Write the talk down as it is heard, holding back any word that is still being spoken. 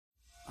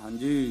हाँ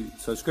जी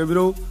सत श्री अकाल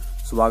वीरो,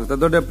 स्वागत है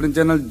तुहाडे अपने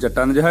चैनल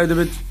जट्टा दे जहाज दे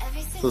विच।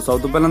 तो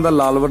सब तो पहलां तां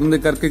लाल बटन दे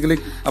करके क्लिक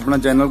अपना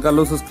चैनल कर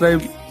लो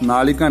सबसक्राइब,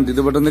 नाल ही घंटी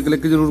दे बटन दे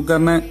क्लिक जरूर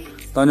करना है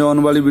तां जो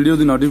आने वाली वीडियो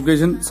की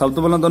नोटिफिकेशन सब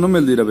तो पहलां तुहानूं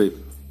मिलदी रहे।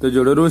 तो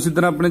जुड़े रहो इसी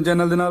तरह अपने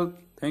चैनल दे नाल।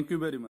 Thank you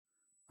very much.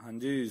 हाँ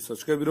जी सत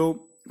श्री अकाल वीरो,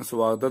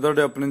 स्वागत है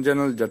तुहाडे अपने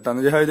चैनल जट्टा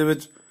दे जहाज दे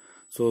विच।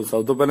 सो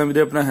सब तो पहलां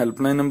वीरे अपना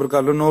हेल्पलाइन नंबर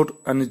कर लो नोट,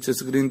 नीचे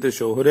स्क्रीन ते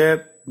शो हो रहा है।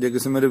 जे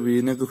किसी मेरे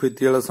वीर ने कोई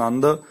खेती वाला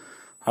संद,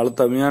 हल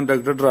तवियां,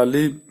 ट्रैक्टर,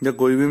 ट्राली या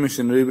कोई भी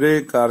मशीनरी वीरे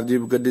कार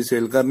जीप गड्डी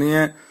सेल करनी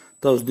है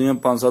तो उस दियां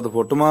 5-7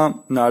 फोटोआं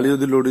नाल ही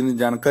उहदी लोड़ींदी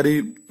जानकारी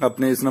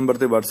अपने इस नंबर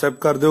ते WhatsApp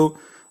कर दिओ।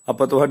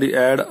 आपां तुहाडी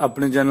ऐड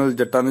अपने चैनल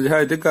जट्टा दे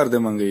जहाज ते कर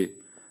देवांगे।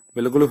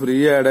 बिल्कुल फ्री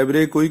ऐड है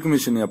वीरे, कोई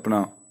कमीशन नहीं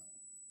अपना।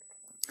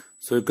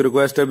 सो एक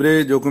रिक्वेस्ट है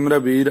वीरे, जो कोई मेरा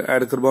वीर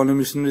ऐड करवाउणी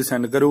मशीनरी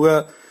सेंड करूगा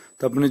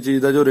तो अपनी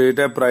चीज का जो रेट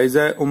है, प्राइस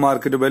है, वो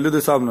मार्केट वैल्यू के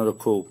हिसाब नाल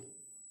रखो।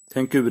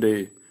 थैंक यू वीरे।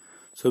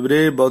 सो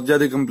वीरे बहुत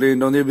ज्यादा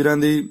कंप्लेंट आउंदी है वीरां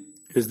दी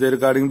इस दे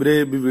रिगार्डिंग वीरे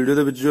भी वीडियो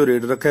दे विच जो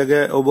रेट रखा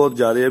गया वो बहुत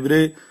ज्यादा है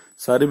वीरे,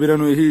 सारे वीरां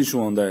नूं यही इशू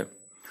आउंदा है।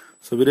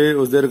 सो वीरे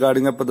उस दे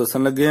रिगार्डिंग आपां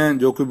दस्सण लगे हैं,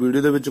 जो कोई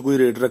वीडियो दे विच कोई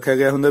रेट रखा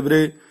गया हुंदा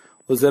वीरे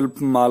उस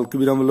सिर्फ मालक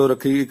वीरां वल्लों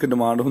रखी एक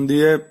डिमांड हुंदी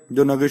है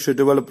जो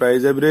नेगोशिएटेबल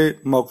प्राइस है वीरे,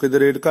 मौके ते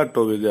रेट घट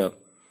होवेगा।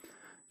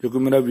 जो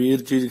कोई मेरा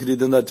वीर चीज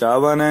खरीदण दा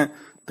चाहवान है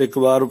तो एक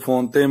बार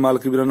फोन ते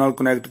मालक वीरां नाल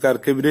कनैक्ट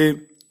करके वीरे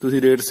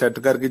तुसीं रेट सैट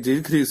करके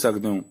चीज खरीद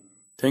सकदे हो।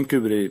 थैंक यू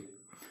वीरे।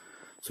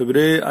 सो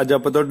वीरे अज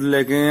आपां तुहाडे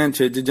लैके आए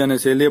 6 चीजां ने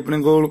सेल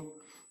अपने कोल।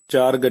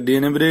 4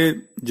 गड्डियां ने वीरे,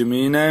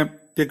 जमीन है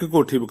ते एक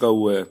कोठी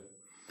बकाऊ है।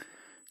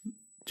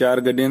 4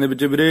 गड्डियां दे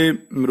विच वीरे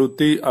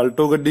मरूती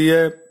अल्टो गड्डी है,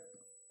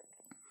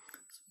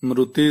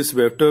 मरूती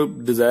स्विफ्ट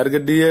डिजायर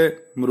गड्डी है,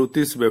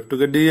 मरूती स्विफ्ट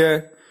गड्डी है,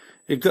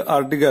 एक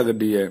आर्टिगा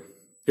गड्डी है।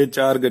 ये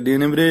 4 गड्डियां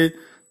ने वीरे,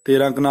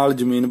 13 कनाल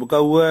जमीन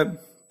बकाऊ है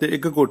ते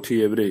एक कोठी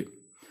है वीरे।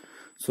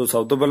 सो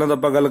सब तो पहला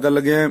आपां गल कर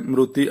लगे हैं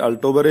मरूती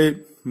अल्टो बारे।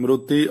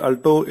 मरूती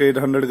अल्टो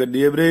 800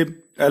 गड्डी है वीरे,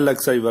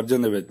 LXI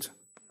वर्जन दे विच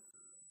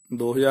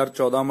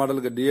 2014 मॉडल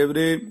गड्डी है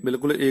वीरे,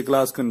 बिल्कुल ए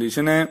क्लास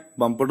कंडीशन है।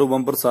 बंपर टू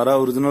बंपर सारा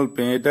ओरिजिनल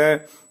पेंट है,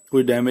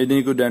 कोई डैमेज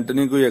नहीं, कोई डेंट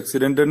नहीं, कोई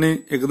एक्सीडेंट नहीं,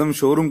 एकदम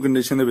शोरूम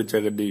कंडीशन दे विच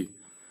है गड्डी।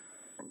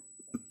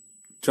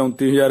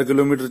 34,000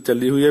 किलोमीटर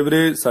चली हुई है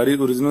वीरे, सारी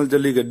ओरिजिनल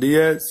चली गड्डी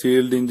है।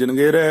 सील्ड इंजन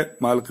गेयर है,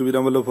 मालक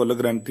वीरां वालों फुल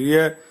गारंटी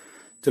है।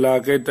 चला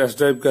के टेस्ट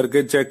ड्राइव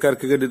करके चेक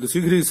करके गड्डी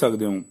तुसीं खरीद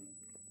सकदे हो।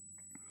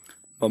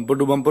 बंपर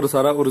टू बंपर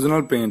सारा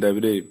ओरिजिनल पेंट है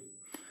वीरे।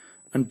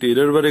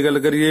 इंटीरियर बारे गल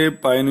करिए,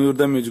 पायनियर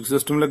दा म्यूजिक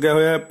सिस्टम लग्या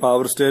होया है,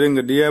 पावर स्टीयरिंग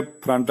गड्डी है,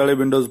 फ्रंट वाले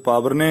विंडोज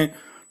पावर ने,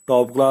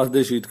 टॉप क्लास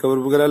दे शीट कवर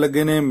वगैरह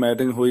लगे ने,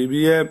 मैटिंग हुई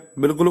भी है,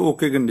 बिल्कुल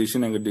ओके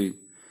कंडीशन है गड्डी,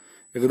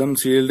 एकदम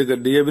सील्ड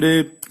गड्डी है वीरे।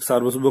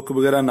 सर्विस बुक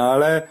वगैरह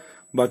नाल है,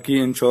 बाकी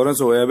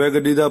इंश्योरेंस होया है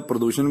गड्डी दा,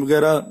 प्रदूषण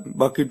वगैरह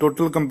बाकी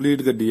टोटल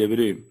कंप्लीट गड्डी है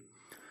वीरे।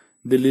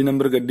 दिल्ली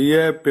नंबर गड्डी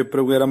है, पेपर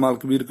वगैरह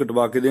मालक वीर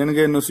कटवा के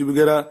देणगे, NOC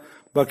वगैरह,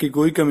 बाकी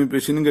कोई कमी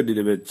पेशी नहीं गड्डी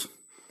दे विच।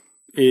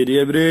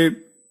 एरिया वीरे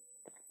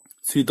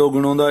सीतो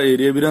गुणों का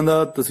एरिया वीरां दा,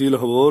 तहसील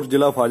हवोर,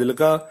 जिला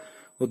फाजिलका,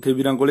 उत्थे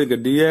वीरां कोले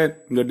गड्डी है।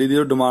 गड्डी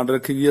दी डिमांड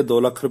रखी गई है 2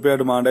 लाख रुपया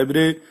डिमांड है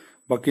वीरे।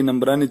 बाकी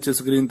नंबर नीचे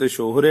स्क्रीन ते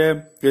शो हो रहा है,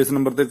 इस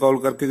नंबर ते कॉल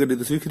करके गड्डी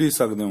तुसीं खरीद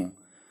सकदे हो।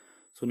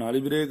 सो नाल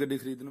ही वीरे गड्डी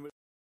खरीदण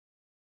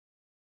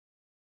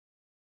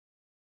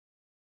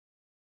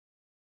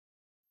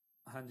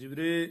हाँ जी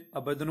वीरे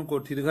आपां तुहानूं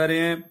कोठी दिखा रहे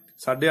हैं।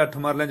 8.5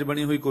 मरलियां च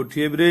बनी हुई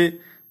कोठी है वीरे,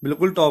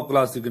 बिल्कुल टॉप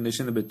क्लास की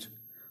कंडीशन दे विच।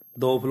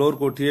 2 फ्लोर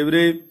कोठी है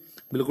वीरे,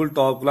 बिल्कुल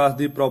टॉप क्लास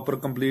दी प्रॉपर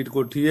कंप्लीट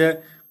कोठी है,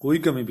 कोई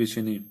कमी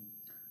पेशी नहीं।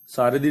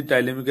 सारे दी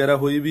टाइलिंग वगैरह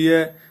हुई भी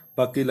है,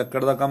 बाकी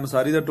लक्कड़ दा काम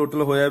सारी दा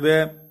टोटल होया हुआ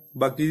है।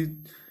 बाकी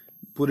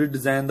पूरी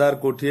डिजाइनदार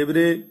कोठी है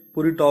वीरे,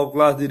 पूरी टॉप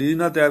क्लास दी रीझ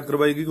नाल तैयार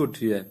करवाई गई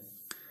कोठी है।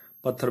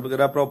 पत्थर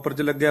वगैरह प्रॉपर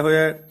च लग्या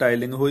होया है,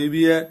 टाइलिंग हुई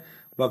भी है,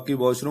 बाकी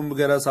वॉशरूम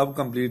वगैरह सब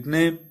कंप्लीट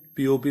ने,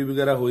 POP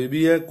वगैरह हुई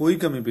भी है, कोई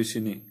कमी पेशी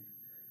नहीं।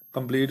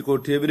 कंप्लीट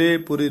कोठी है वीरे,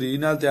 पूरी रीझ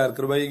नाल तैयार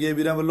करवाई गई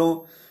वीरां वल्लों।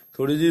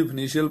 थोड़ी जी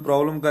फाइनेंशियल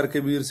प्रॉब्लम करके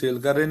वीर सेल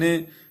कर रहे ने,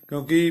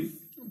 क्योंकि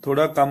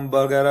थोड़ा काम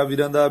वगैरह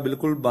वीरां दा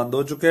बिल्कुल बंद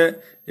हो चुका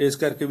है, इस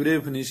करके वीरे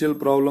फाइनेंशियल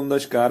प्रॉब्लम का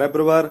शिकार है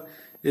परिवार,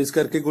 इस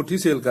करके कोठी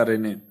सेल कर रहे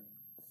ने।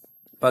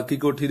 बाकी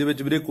कोठी दे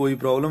विच वीरे कोई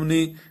प्रॉब्लम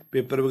नहीं,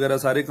 पेपर वगैरह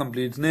सारे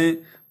कंप्लीट ने,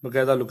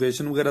 बकायदा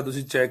लोकेशन वगैरह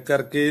तुसीं चेक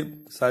करके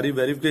सारी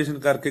वेरीफिकेशन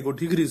करके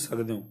कोठी खरीद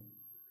सकदे हो।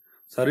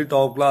 सारी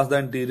टॉप क्लास दा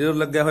इंटीरियर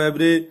लग्या होया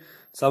वीरे,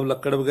 सब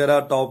लक्कड़ वगैरह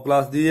टॉप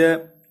क्लास दी है,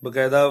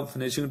 बकायदा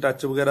फिनिशिंग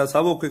टच वगैरह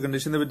सब ओके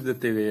कंडीशन दे विच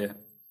दित्ते गए है।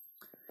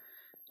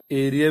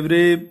 एरिया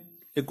वीरे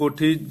एक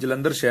कोठी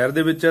जलंधर शहर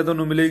दे विच है,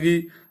 तुहानूं मिलेगी।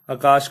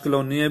 आकाश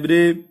कलोनी है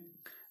वीरे,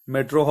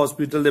 मैट्रो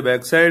हॉस्पिटल दे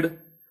बैक साइड,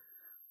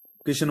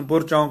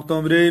 किशनपुर चौंक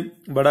तो वीरे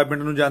बड़ा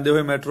पिंड नूं जांदे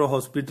होए मैट्रो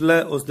हॉस्पिटल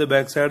है, उस दे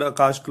बैक साइड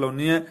आकाश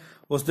कलोनी है,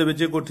 उस दे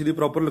विच कोठी दी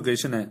प्रॉपर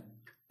लोकेशन है।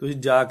 तुसीं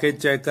जाके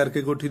चेक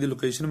करके कोठी दी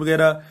लोकेशन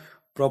वगैरह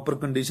प्रॉपर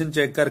कंडीशन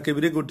चेक करके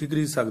वीरे कोठी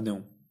खरीद सकदे हो।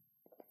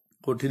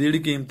 कोठी दी जिहड़ी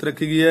कीमत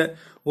रखी गई है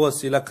वो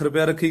 80 लाख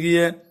रुपया रखी गई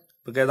है।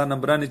 बकायदा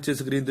नंबर नीचे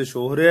स्क्रीन ते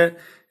शो हो रहा है,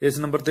 इस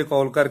नंबर ते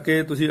कॉल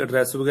करके तुसीं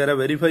एड्रैस वगैरह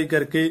वेरीफाई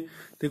करके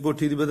ते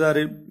कोठी दी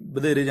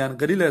ਵਧੇਰੇ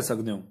जानकारी ले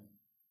सकते हो।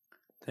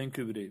 थैंक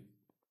यू वीरे।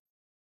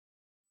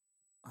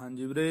 हाँ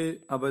जी वीरे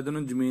आप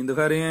तुहानूं जमीन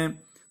दिखा रहे हैं,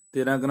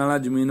 13 कनाला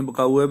जमीन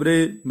बकाऊ है वीरे,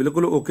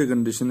 बिल्कुल ओके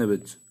कंडीशन दे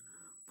विच।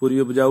 पूरी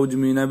उपजाऊ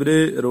जमीन है वीरे,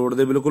 रोड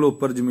दे बिल्कुल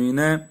उपर जमीन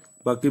है,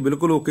 बाकी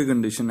बिल्कुल ओके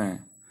कंडीशन है।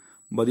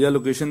 वधिया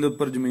लोकेशन दे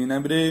उपर जमीन है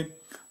वीरे,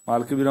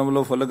 मालक वीरां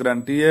वालों फुल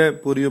गारंटी है।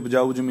 पूरी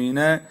उपजाऊ जमीन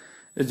है।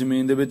 इस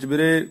जमीन दे विच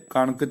वीरे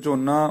कणक,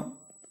 झोना,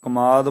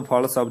 कमाद,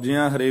 फल,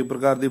 सब्जियां हरेक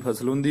प्रकार की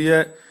फसल हुंदी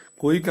है,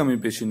 कोई कमी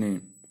पेशी नहीं।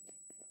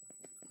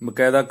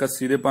 बकायदा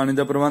कस्सी दे पानी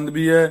का प्रबंध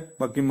भी है।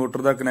 बाकी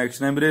मोटर का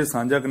कनैक्शन है वीरे,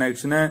 साझा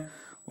कनैक्शन है।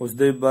 उस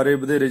दे बारे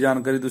वधेरे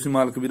जानकारी तुसीं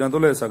मालक वीरां तो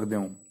ले सकदे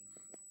हो।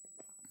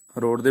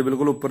 रोड दे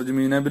बिल्कुल उपर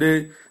जमीन है वीरे,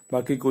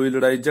 बाकी कोई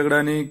लड़ाई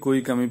झगड़ा नहीं,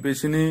 कोई कमी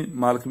पेशी नहीं।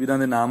 मालक वीरां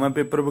दे नाम है,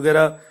 पेपर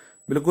वगैरह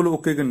बिल्कुल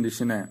ओके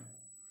कंडीशन है।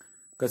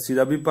 कस्सी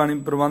का भी पानी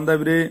प्रबंध है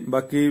वीरे।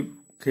 बाकी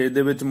खेत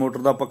दे विच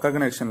मोटर का पक्का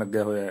कनैक्शन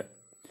लग्या होया है।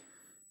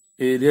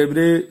 एरिया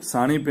वीरे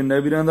साणी पिंड है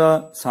वीरां दा,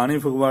 साणी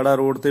फगवाड़ा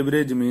रोड ते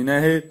वीरे जमीन है।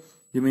 यह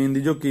जमीन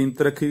की जो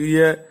कीमत रखी गई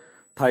है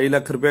 28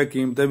 लाख रुपया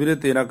कीमत है वीरे,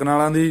 13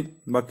 कनालां दी।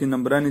 बाकी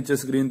नंबर है नीचे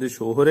स्क्रीन ते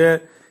शो हो रहा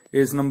है,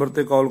 इस नंबर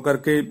ते कॉल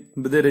करके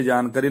वधेरे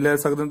जानकारी ले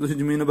सकते हो तुसीं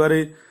जमीन बारे।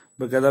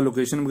 बकायदा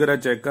लोकेशन वगैरह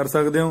चैक कर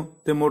सकते हो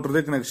ते मोटर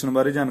के कनैक्शन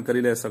बारे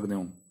जानकारी ले सकते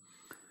हो।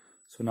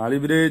 सो नाल ही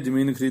वीरे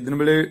जमीन खरीदण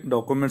वेले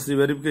डॉक्यूमेंट्स की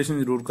वेरीफिकेशन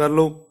जरूर कर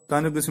लो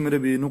तां जो किसी मेरे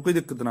वीर नूं कोई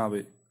दिक्कत ना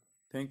आवे।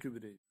 थैंक यू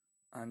वीरे।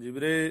 हाँ जी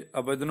वीरे,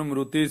 ਆਪਾਂ ਤੁਹਾਨੂੰ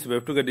ਮਰੂਤੀ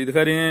ਸਵਿਫਟ ਗੱਡੀ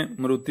ਦਿਖਾ ਰਹੇ ਹਾਂ।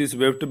 ਮਰੂਤੀ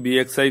ਸਵਿਫਟ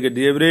BXI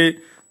ਗੱਡੀ ਹੈ ਵੀਰੇ,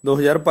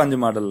 2005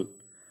 ਮਾਡਲ,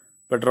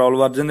 ਪੈਟਰੋਲ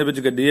ਵਰਜਨ ਦੇ ਵਿੱਚ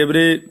ਗੱਡੀ ਹੈ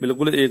ਵੀਰੇ।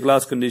 ਬਿਲਕੁਲ A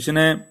ਕਲਾਸ ਕੰਡੀਸ਼ਨ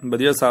ਹੈ,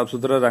 ਵਧੀਆ ਸਾਫ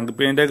ਸੁਥਰਾ ਰੰਗ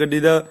ਪੇਂਟ ਹੈ ਗੱਡੀ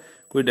ਦਾ,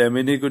 ਕੋਈ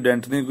ਡੈਮੇਜ ਨਹੀਂ, ਕੋਈ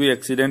ਡੈਂਟ ਨਹੀਂ, ਕੋਈ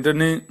ਐਕਸੀਡੈਂਟ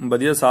ਨਹੀਂ,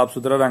 ਵਧੀਆ ਸਾਫ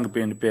ਸੁਥਰਾ ਰੰਗ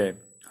ਪੇਂਟ ਪਿਆ ਹੈ।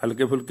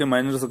 ਹਲਕੇ ਫੁਲਕੇ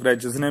ਮਾਈਨਰ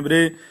ਸਕ੍ਰੈਚਸ ਨੇ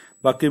ਵੀਰੇ,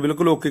 ਬਾਕੀ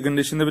ਬਿਲਕੁਲ ਓਕੇ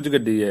ਕੰਡੀਸ਼ਨ ਦੇ ਵਿੱਚ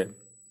ਗੱਡੀ ਹੈ।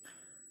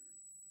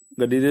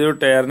 ਗੱਡੀ ਦੇ ਜੋ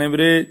ਟਾਇਰ ਨੇ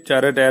ਵੀਰੇ,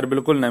 ਚਾਰੇ ਟਾਇਰ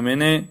ਬਿਲਕੁਲ ਨਵੇਂ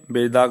ਨੇ,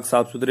 ਬੇਦਾਗ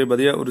ਸਾਫ ਸੁਥਰੇ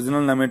ਵਧੀਆ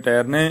ਓਰੀਜਨਲ ਨਵੇਂ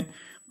ਟਾਇਰ ਨੇ,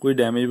 कोई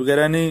डैमेज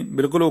वगैरह नहीं,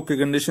 बिल्कुल ओके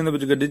कंडीशन दे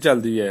विच गड्डी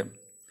चलदी है।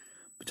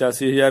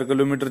 85,000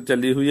 किलोमीटर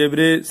चली हुई है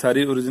वीरे,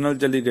 सारी ओरिजिनल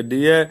चली गड्डी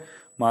है।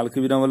 मालक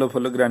वीरां वालों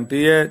फुल गारंटी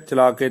है।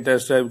 चला के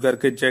टेस्ट ड्राइव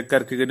करके चेक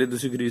करके गड्डी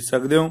तुसीं खरीद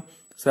सकदे हो।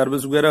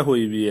 सर्विस वगैरह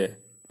हुई भी है।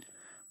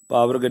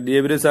 पावर गड्डी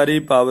है वीरे सारी,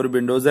 पावर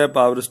विंडोज है,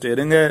 पावर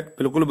स्टेयरिंग है,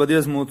 बिल्कुल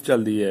वधिया स्मूथ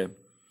चलदी है।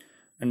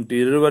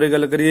 इंटीरियर बारे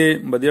गल करिए,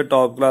 वधिया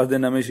टॉप क्लास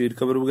के नवे शीट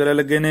कवर वगैरह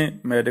लगे ने,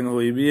 मैटिंग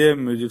हुई भी है,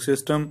 म्यूजिक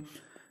सिस्टम,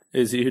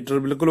 AC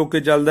हीटर बिल्कुल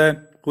ओके चलदा है,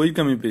 कोई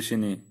कमी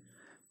पेशी नहीं।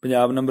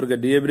 पंजाब नंबर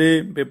गड्डी है वीरे,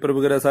 पेपर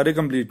वगैरह सारे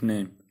कंप्लीट ने।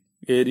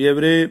 एरिया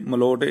वीरे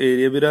मलोट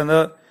एरिया वीरां दा,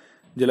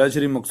 जिला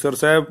श्री मुक्तसर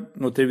साहब,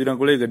 उत्थे वीरां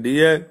कोले गड्डी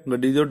है।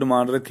 गड्डी दी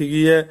डिमांड रखी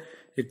गई है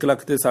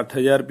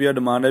 1,60,000 रुपया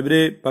डिमांड है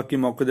वीरे,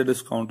 बाकी मौके ते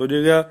डिस्काउंट हो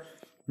जाएगा।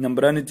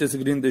 नंबर है नीचे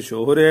स्क्रीन ते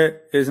शो हो रहा है,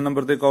 इस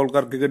नंबर ते कॉल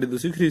करके गड्डी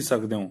तुसीं खरीद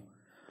सकते हो।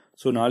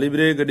 सो नाल ही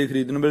वीरे गड्डी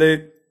खरीदण वेले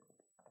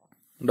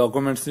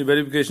डॉक्यूमेंट्स की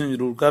वेरीफिकेशन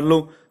जरूर कर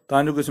लो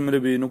तां जो किसी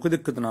मेरे वीर नूं कोई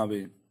दिक्कत ना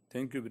आवे।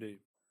 थैंक यू वीरे।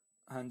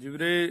 हाँ जी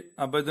वीरे,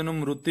 ਆਪਾਂ ਤੁਹਾਨੂੰ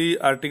ਮਰੂਤੀ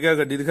ਆਰਟੀਗਾ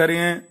ਗੱਡੀ ਦਿਖਾ ਰਹੇ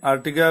ਹਾਂ।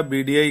 ਆਰਟੀਗਾ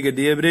BDI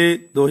ਗੱਡੀ ਹੈ ਵੀਰੇ,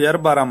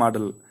 2012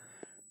 ਮਾਡਲ,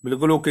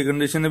 ਬਿਲਕੁਲ ਓਕੇ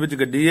ਕੰਡੀਸ਼ਨ ਦੇ ਵਿੱਚ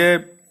ਗੱਡੀ ਹੈ।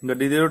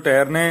 ਗੱਡੀ ਦੇ ਜੋ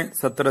ਟਾਇਰ ਨੇ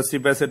 70-80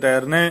 ਪੈਸੇ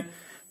ਟਾਇਰ ਨੇ,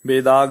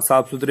 ਬੇਦਾਗ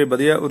ਸਾਫ ਸੁਥਰੇ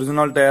ਵਧੀਆ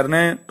ਓਰੀਜਨਲ ਟਾਇਰ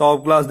ਨੇ,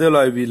 ਟੌਪ ਕਲਾਸ ਦੇ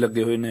ਅਲੋਏ ਵੀਲ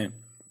ਲੱਗੇ ਹੋਏ ਨੇ,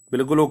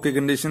 ਬਿਲਕੁਲ ਓਕੇ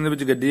ਕੰਡੀਸ਼ਨ ਦੇ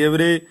ਵਿੱਚ ਗੱਡੀ ਹੈ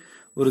ਵੀਰੇ।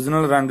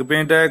 ਓਰੀਜਨਲ ਰੰਗ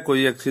ਪੇਂਟ ਹੈ,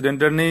 ਕੋਈ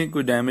ਐਕਸੀਡੈਂਟ ਨਹੀਂ,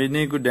 ਕੋਈ ਡੈਮੇਜ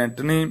ਨਹੀਂ, ਕੋਈ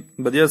ਡੈਂਟ ਨਹੀਂ,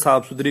 ਵਧੀਆ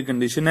ਸਾਫ ਸੁਥਰੀ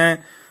ਕੰਡੀਸ਼ਨ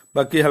ਹੈ।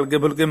 ਬਾਕੀ ਹਲਕੇ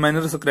ਫੁਲਕੇ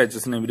ਮਾਈਨਰ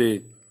ਸਕ੍ਰੈਚਸ ਨੇ ਵੀਰੇ,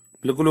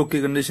 बिल्कुल ओके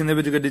कंडीशन दे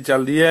विच गड्डी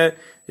चलदी है।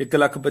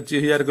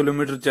 1,25,000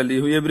 किलोमीटर चली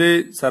हुई है वीरे,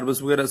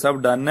 सर्विस वगैरह सब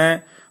डन है।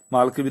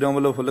 मालक वीरां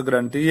वालों फुल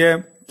गारंटी है।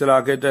 चला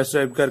के टेस्ट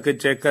ड्राइव करके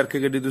चेक करके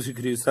गड्डी तुसीं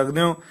खरीद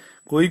सकदे हो,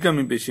 कोई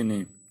कमी पेशी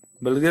नहीं,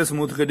 बल्कि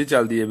स्मूथ गड्डी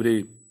चलदी है वीरे।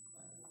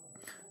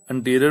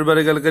 इंटीरियर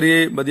बारे गल करिए,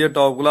 वधिया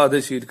टॉप क्लास दे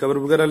शीट कवर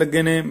वगैरह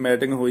लगे ने,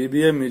 मैटिंग हुई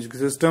भी है, म्यूजिक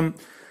सिस्टम,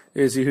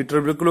 AC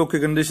हीटर बिल्कुल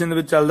ओके कंडीशन दे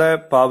विच चलदा है।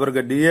 पावर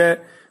गड्डी है,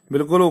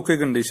 बिल्कुल ओके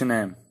कंडीशन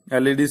है।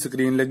 LED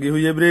स्क्रीन लगी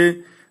हुई है वीरे,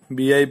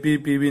 VIP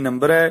PV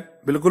नंबर है,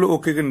 बिल्कुल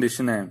ओके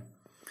कंडीशन है।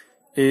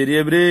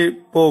 एरिया वीरे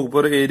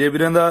भोगपुर एरिया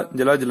वीरां दा,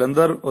 जिला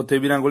जलंधर, उत्थे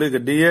वीरां कोले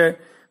गड्डी है।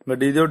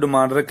 गड्डी दी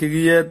डिमांड रखी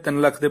गई है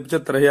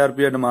 3,75,000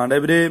 रुपया डिमांड है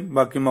वीरे,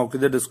 बाकी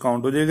मौके ते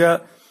डिस्काउंट हो जाएगा।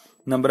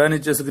 नंबर है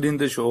नीचे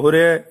स्क्रीन ते शो हो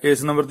रहा है,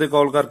 इस नंबर ते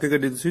कॉल करके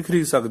गड्डी तुसीं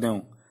खरीद सकदे हो।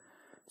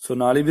 सो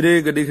नाल ही वीरे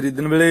गड्डी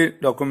खरीदण वेले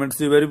डॉक्यूमेंट्स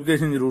की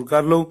वेरीफिकेशन जरूर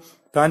कर लो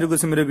तां जो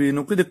किसी मेरे वीर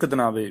नूं कोई दिक्कत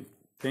ना आवे।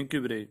 थैंक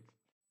यू वीरे।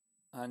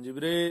 हाँ जी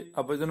वीरे,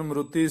 ਆਪਾਂ ਤੁਹਾਨੂੰ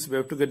ਮਰੂਤੀ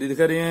ਸਵਿਫਟ ਗੱਡੀ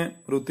ਦਿਖਾ ਰਹੇ ਹਾਂ।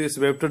 ਮਰੂਤੀ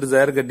ਸਵਿਫਟ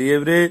ਡਿਜ਼ਾਇਰ ਗੱਡੀ ਹੈ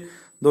ਵੀਰੇ,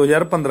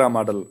 2015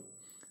 ਮਾਡਲ,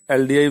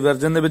 LDI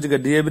ਵਰਜ਼ਨ ਦੇ ਵਿੱਚ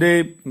ਗੱਡੀ ਹੈ ਵੀਰੇ।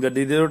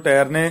 ਗੱਡੀ ਦੇ ਜੋ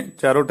ਟਾਇਰ ਨੇ,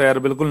 ਚਾਰੋਂ ਟਾਇਰ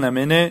ਬਿਲਕੁਲ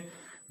ਨਵੇਂ ਨੇ,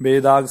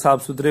 ਬੇਦਾਗ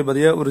ਸਾਫ ਸੁਥਰੇ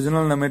ਵਧੀਆ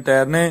ਓਰੀਜਨਲ ਨਵੇਂ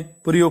ਟਾਇਰ ਨੇ,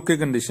 ਪੂਰੀ ਓਕੇ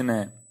ਕੰਡੀਸ਼ਨ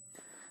ਹੈ।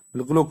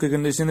 ਬਿਲਕੁਲ ਓਕੇ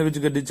ਕੰਡੀਸ਼ਨ ਦੇ ਵਿੱਚ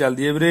ਗੱਡੀ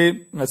ਚੱਲਦੀ ਹੈ ਵੀਰੇ।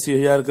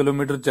 80,000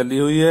 ਕਿਲੋਮੀਟਰ ਚੱਲੀ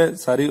ਹੋਈ ਹੈ,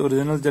 ਸਾਰੀ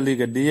ਓਰੀਜਨਲ ਚੱਲੀ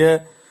ਗੱਡੀ ਹੈ।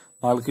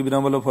 ਮਾਲਕ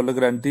ਵੀਰਾਂ ਵੱਲੋਂ ਫੁੱਲ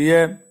ਗਾਰੰਟੀ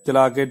ਹੈ।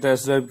 ਚਲਾ ਕੇ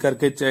ਟੈਸਟ ਡਰਾਈਵ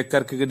ਕਰਕੇ ਚੈੱਕ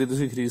ਕਰਕੇ ਗੱਡੀ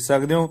ਤੁਸੀਂ ਖਰੀਦ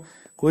ਸਕਦੇ ਹੋ,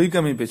 ਕੋਈ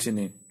ਕਮੀ ਪੇਸ਼ੀ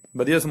नहीं,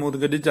 ਵਧੀਆ ਸਮੂਥ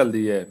ਗੱਡੀ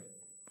ਚੱਲਦੀ ਹੈ।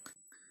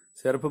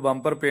 सिर्फ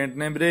ਬੰਪਰ पेंट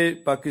ने ਵੀਰੇ,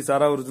 बाकी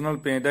सारा ओरिजिनल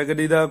पेंट है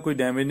ਗੱਡੀ ਦਾ, ਕੋਈ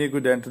डैमेज नहीं,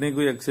 कोई डेंट नहीं,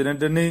 कोई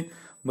एक्सीडेंट नहीं,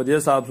 ਵਧੀਆ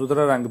साफ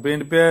सुथरा रंग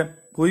पेंट ਪਿਆ,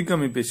 कोई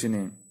कमी पेशी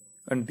नहीं।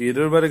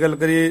 इंटीरियर बारे गल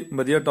करिए,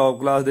 ਵਧੀਆ टॉप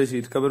क्लास के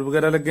सीट कवर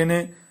वगैरह लगे ने,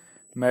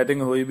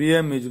 मैटिंग हुई भी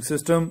है, म्यूजिक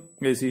सिस्टम,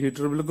 AC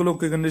हीटर बिल्कुल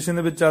ओके कंडीशन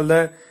ਦੇ ਵਿੱਚ ਚੱਲਦਾ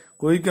है,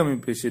 कोई कमी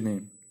पेशी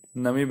नहीं।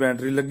 नवी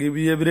बैटरी लगी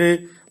हुई है ਵੀਰੇ,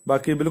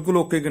 बाकी बिल्कुल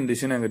ओके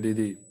कंडीशन है ਗੱਡੀ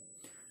ਦੀ।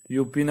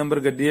 यूपी नंबर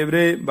ਗੱਡੀ है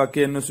ਵੀਰੇ,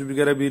 बाकी NOC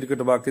वगैरह ਵੀਰ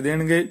कटवा के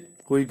देणगे,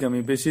 कोई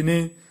कमी पेशी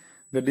नहीं।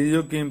 ਗੱਡੀ ਦੀ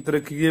ਜੋ ਕੀਮਤ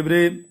ਰੱਖੀ ਗਈ ਹੈ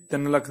ਵੀਰੇ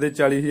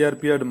 3,40,000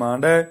 ਰੁਪਇਆ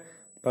ਡਿਮਾਂਡ ਹੈ।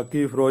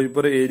 ਬਾਕੀ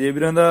ਫਿਰੋਜ਼ਪੁਰ ਏਰੀਆ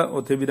ਵੀਰਾਂ ਦਾ,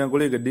 ਉੱਥੇ ਵੀਰਾਂ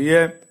ਕੋਲੇ ਗੱਡੀ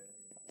ਹੈ।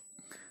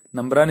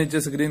 ਨੰਬਰਾਂ ਨੀਚੇ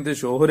ਸਕਰੀਨ ਤੇ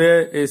ਸ਼ੋ ਹੋ ਰਿਹਾ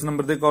ਹੈ, ਇਸ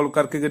ਨੰਬਰ ਤੇ ਕਾਲ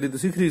ਕਰਕੇ ਗੱਡੀ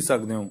ਤੁਸੀਂ ਖਰੀਦ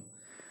ਸਕਦੇ ਹੋ।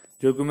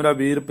 ਜੋ ਕਿ ਮੇਰਾ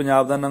ਵੀਰ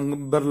ਪੰਜਾਬ ਦਾ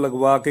ਨੰਬਰ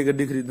ਲਗਵਾ ਕੇ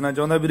ਗੱਡੀ ਖਰੀਦਣਾ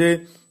ਚਾਹੁੰਦਾ ਵੀਰੇ,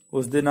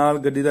 ਉਸ ਦੇ ਨਾਲ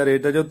ਗੱਡੀ ਦਾ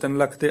ਰੇਟ ਹੈ ਜੋ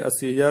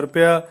 3,80,000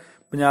 ਰੁਪਇਆ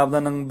ਪੰਜਾਬ ਦਾ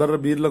ਨੰਬਰ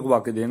ਵੀਰ ਲਗਵਾ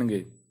ਕੇ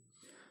ਦੇਣਗੇ।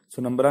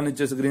 ਸੋ ਨੰਬਰਾਂ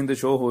ਨੀਚੇ ਸਕਰੀਨ ਤੇ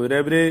ਸ਼ੋ ਹੋ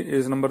ਰਿਹਾ ਵੀਰੇ,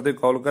 ਇਸ ਨੰਬਰ ਤੇ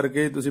ਕਾਲ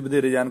ਕਰਕੇ ਤੁਸੀਂ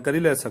ਵਧੇਰੇ ਜਾਣਕਾਰੀ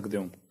ਲੈ ਸਕਦੇ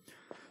ਹੋ।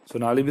 ਸੋ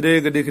ਨਾਲ ਹੀ ਵੀਰੇ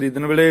ਗੱਡੀ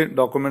ਖਰੀਦਣ ਵੇਲੇ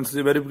ਡਾਕੂਮੈਂਟਸ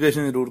ਦੀ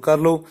ਵੈਰੀਫਿਕੇਸ਼ਨ ਜ਼ਰੂਰ ਕਰ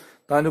ਲਓ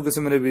ਤਾਂ ਜੋ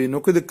ਕਿਸੇ ਮੇਰੇ ਵੀਰ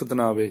ਨੂੰ ਕੋਈ ਦਿੱਕਤ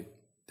ਨਾ ਆਵੇ।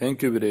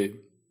 ਥੈਂਕ ਯੂ ਵੀਰੇ।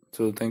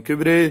 ਸੋ ਥੈਂਕ ਯੂ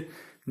ਵੀਰੇ।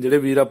 ਜਿਹੜੇ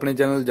ਵੀਰ ਆਪਣੇ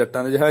ਚੈਨਲ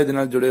ਜੱਟਾਂ ਦੇ ਜਹਾਜ਼ ਦੇ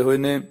ਨਾਲ ਜੁੜੇ ਹੋਏ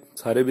ਨੇ,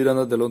 ਸਾਰੇ ਵੀਰਾਂ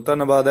ਦਾ ਦਿਲੋਂ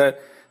ਧੰਨਵਾਦ ਹੈ।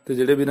 ਤੇ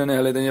ਜਿਹੜੇ ਵੀਰਾਂ ਨੇ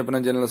ਹਲੇ ਤਾਈਂ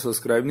ਆਪਣਾ ਚੈਨਲ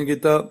ਸਬਸਕ੍ਰਾਈਬ ਨਹੀਂ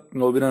ਕੀਤਾ,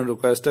 ਉਹ ਵੀਰਾਂ ਨੂੰ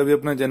ਰਿਕੁਐਸਟ ਹੈ ਵੀ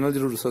ਆਪਣਾ ਚੈਨਲ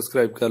ਜ਼ਰੂਰ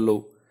ਸਬਸਕ੍ਰਾਈਬ ਕਰ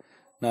ਲਓ।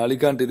 ਨਾਲ ਹੀ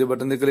ਘੰਟੀ ਦੇ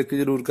ਬਟਨ ਤੇ ਕਲਿੱਕ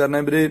ਜ਼ਰੂਰ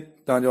ਕਰਨਾ ਵੀਰੇ,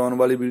 ਤਾਂ ਜੋ ਆਉਣ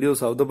ਵਾਲੀ ਵੀਡੀਓ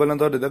ਸਭ ਤੋਂ ਪਹਿਲਾਂ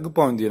ਤੁਹਾਡੇ ਤੱਕ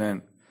ਪਹੁੰਚਦੀ ਰਹਿਣ।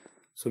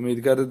 ਸੋ ਉਮੀਦ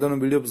ਕਰਦੇ ਤੁਹਾਨੂੰ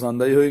ਵੀਡੀਓ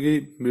ਪਸੰਦ ਆਈ ਹੋਏਗੀ।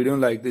 ਵੀਡੀਓ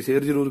ਨੂੰ ਲਾਈਕ ਤੇ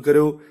ਸ਼ੇਅਰ ਜ਼ਰੂਰ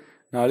ਕਰਿਓ।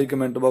 ਨਾਲ ਹੀ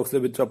ਕਮੈਂਟ ਬਾਕਸ ਦੇ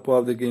ਵਿੱਚ ਆਪੋ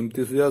ਆਪਦੇ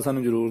ਕੀਮਤੀ ਸੁਝਾਅ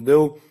ਸਾਨੂੰ ਜ਼ਰੂਰ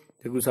ਦਿਓ,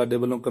 ਤੇ ਕੋਈ ਸਾਡੇ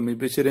ਵੱਲੋਂ ਕਮੀ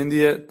ਪੇਸ਼ੀ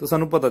ਰਹਿੰਦੀ ਹੈ ਤਾਂ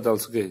ਸਾਨੂੰ ਪਤਾ ਚੱਲ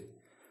ਸਕੇ,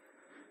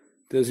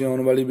 ਤੇ ਅਸੀਂ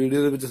ਆਉਣ ਵਾਲੀ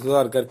ਵੀਡੀਓ ਦੇ ਵਿੱਚ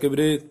ਸੁਧਾਰ ਕਰਕੇ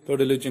ਵੀਰੇ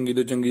ਤੁਹਾਡੇ ਲਈ ਚੰਗੀ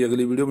ਤੋਂ ਚੰਗੀ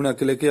ਅਗਲੀ ਵੀਡੀਓ ਬਣਾ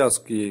ਕੇ ਲੈ ਕੇ ਆ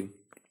ਸਕੀਏ।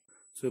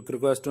 ਸੋ ਇੱਕ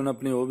ਰਿਕੁਐਸਟ ਹੁਣ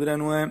ਆਪਣੀ ਉਹ ਵੀਰਾਂ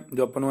ਨੂੰ ਹੈ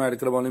ਜੋ ਆਪਾਂ ਨੂੰ ਐਡ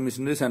ਕਰਵਾਉਣ ਲਈ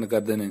ਮਸ਼ੀਨਰੀ ਸੈਂਡ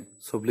ਕਰਦੇ ਨੇ।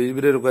 ਸੋ ਪਲੀਜ਼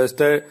ਵੀਰੇ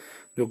ਰਿਕੁਐਸਟ ਹੈ,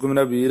 ਜੋ ਕਿ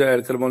ਮੇਰਾ ਵੀਰ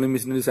ਐਡ ਕਰਵਾਉਣ ਲਈ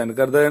ਮਸ਼ੀਨਰੀ ਸੈਂਡ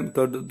ਕਰਦਾ ਹੈ,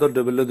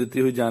 ਤੁਹਾਡੇ ਵੱਲੋਂ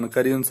ਦਿੱਤੀ ਹੋਈ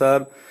ਜਾਣਕਾਰੀ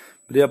ਅਨੁਸਾਰ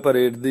ਵੀਰੇ ਆਪਾਂ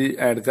ਰੇਟ ਦੀ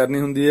ਐਡ ਕਰਨੀ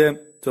ਹੁੰਦੀ ਹੈ।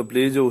 ਸੋ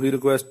ਪਲੀਜ਼ ਉਹੀ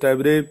ਰਿਕੁਐਸਟ ਹੈ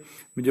ਵੀਰੇ,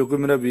 ਜੋ ਕੋਈ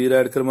ਮੇਰਾ ਵੀਰ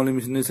ਐਡ ਕਰਵਾਉਣ ਲਈ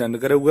ਮਸ਼ੀਨਰੀ ਸੈਂਡ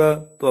ਕਰੇਗਾ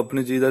ਤਾਂ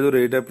ਆਪਣੀ ਚੀਜ਼ ਦਾ ਜੋ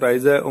ਰੇਟ ਹੈ,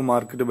 ਪ੍ਰਾਈਸ ਹੈ, ਉਹ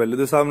ਮਾਰਕੀਟ ਵੈਲਿਊ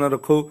ਦੇ ਹਿਸਾਬ ਨਾਲ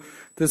ਰੱਖੋ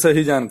ਤੇ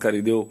ਸਹੀ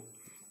ਜਾਣਕਾਰੀ ਦਿਓ,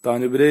 ਤਾਂ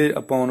ਜੋ ਵੀਰੇ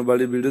ਆਪਾਂ ਆਉਣ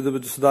ਵਾਲੀ ਵੀਡੀਓ ਦੇ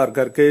ਵਿੱਚ ਸੁਧਾਰ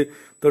ਕਰਕੇ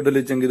ਤੁਹਾਡੇ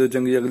ਲਈ ਚੰਗੀ ਤੋਂ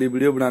ਚੰਗੀ ਅਗਲੀ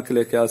ਵੀਡੀਓ ਬਣਾ ਕੇ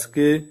ਲੈ ਕੇ ਆ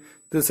ਸਕੀਏ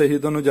ਤੇ ਸਹੀ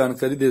ਤੁਹਾਨੂੰ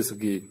ਜਾਣਕਾਰੀ ਦੇ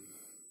ਸਕੀਏ।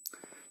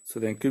 ਸੋ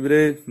ਥੈਂਕ ਯੂ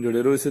ਵੀਰੇ।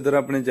 ਜੁੜੇ ਰਹੋ ਇਸੇ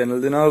ਤਰ੍ਹਾਂ ਆਪਣੇ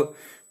ਚੈਨਲ ਦੇ ਨਾਲ।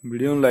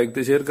 ਵੀਡੀਓ ਨੂੰ ਲਾਈਕ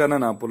ਤੇ ਸ਼ੇਅਰ ਕਰਨਾ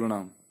ਨਾ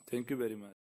ਭੁੱਲਣਾ। Thank you very much.